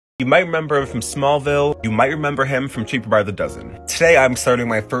You might remember him from Smallville. You might remember him from Cheaper by the Dozen. Today I'm starting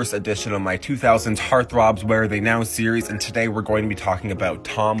my first edition of my 2000s Heartthrobs Where Are They Now series, and today we're going to be talking about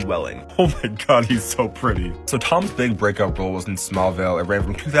Tom Welling. Oh my god, he's so pretty. So Tom's big breakout role was in Smallville. It ran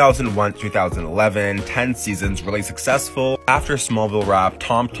from 2001 to 2011, 10 seasons, really successful. After Smallville wrapped,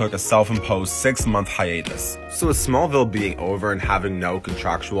 Tom took a self-imposed 6-month hiatus. So with Smallville being over and having no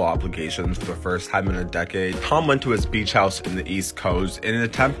contractual obligations for the first time in a decade, Tom went to his beach house in the East Coast in an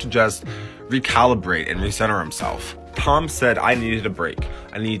attempt to just recalibrate and recenter himself. Tom said, I needed a break.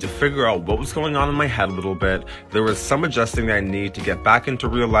 I needed to figure out what was going on in my head a little bit. There was some adjusting that I needed to get back into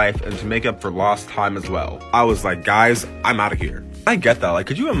real life and to make up for lost time as well. I was like, guys, I'm out of here. I get that. Like,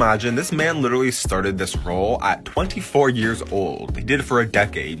 could you imagine? This man literally started this role at 24 years old. He did it for a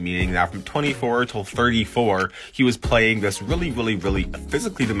decade, meaning that from 24 till 34, he was playing this really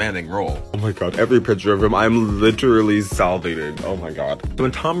physically demanding role. Oh my god, every picture of him, I'm literally salivated. Oh my god. So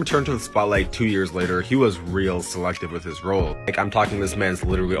when Tom returned to the spotlight 2 years later, he was real selective with his role. Like, I'm talking this man's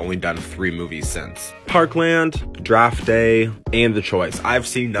literally only done 3 movies since. Parkland, Draft Day, and The Choice. I've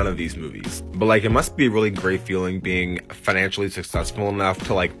seen none of these movies. But like, it must be a really great feeling being financially successful enough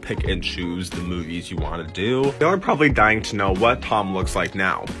to like pick and choose the movies you want to do. Y'all are probably dying to know what Tom looks like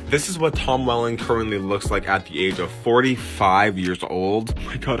now. This is what Tom Welling currently looks like at the age of 45 years old. Oh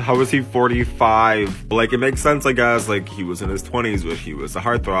my god, how is he 45? Like, it makes sense, I guess. Like, he was in his 20s when he was a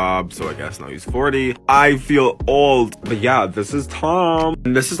heartthrob, so I guess now he's 40. I feel old. But yeah, this is Tom.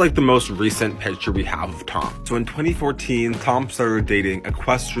 And this is like the most recent picture we have of Tom. So in 2014, Tom started dating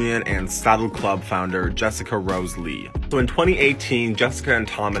equestrian and saddle club founder Jessica Rose Lee. So in 2018, Jessica and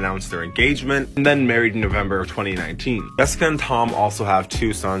Tom announced their engagement and then married in November of 2019. Jessica and Tom also have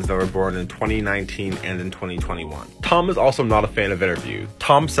 2 sons that were born in 2019 and in 2021. Tom is also not a fan of interviews.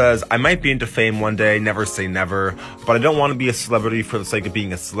 Tom says, I might be into fame one day, never say never, but I don't want to be a celebrity for the sake of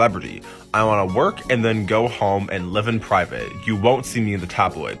being a celebrity. I want to work and then go home and live in private. You won't see me in the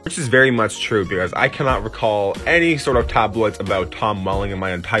tabloid. Which is very much true because I cannot recall any sort of tabloids about Tom Welling in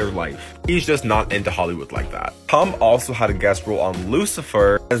my entire life. He's just not into Hollywood like that. Tom also had a guest role on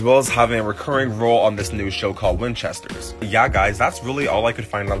Lucifer, as well as having a recurring role on this new show called Winchesters. Yeah guys, that's really all I could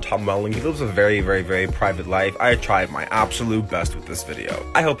find on Tom Welling. He lives a very private life. I tried my absolute best with this video.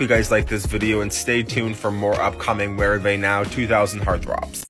 I hope you guys liked this video and stay tuned for more upcoming Where Are They Now 2000 Heartthrobs.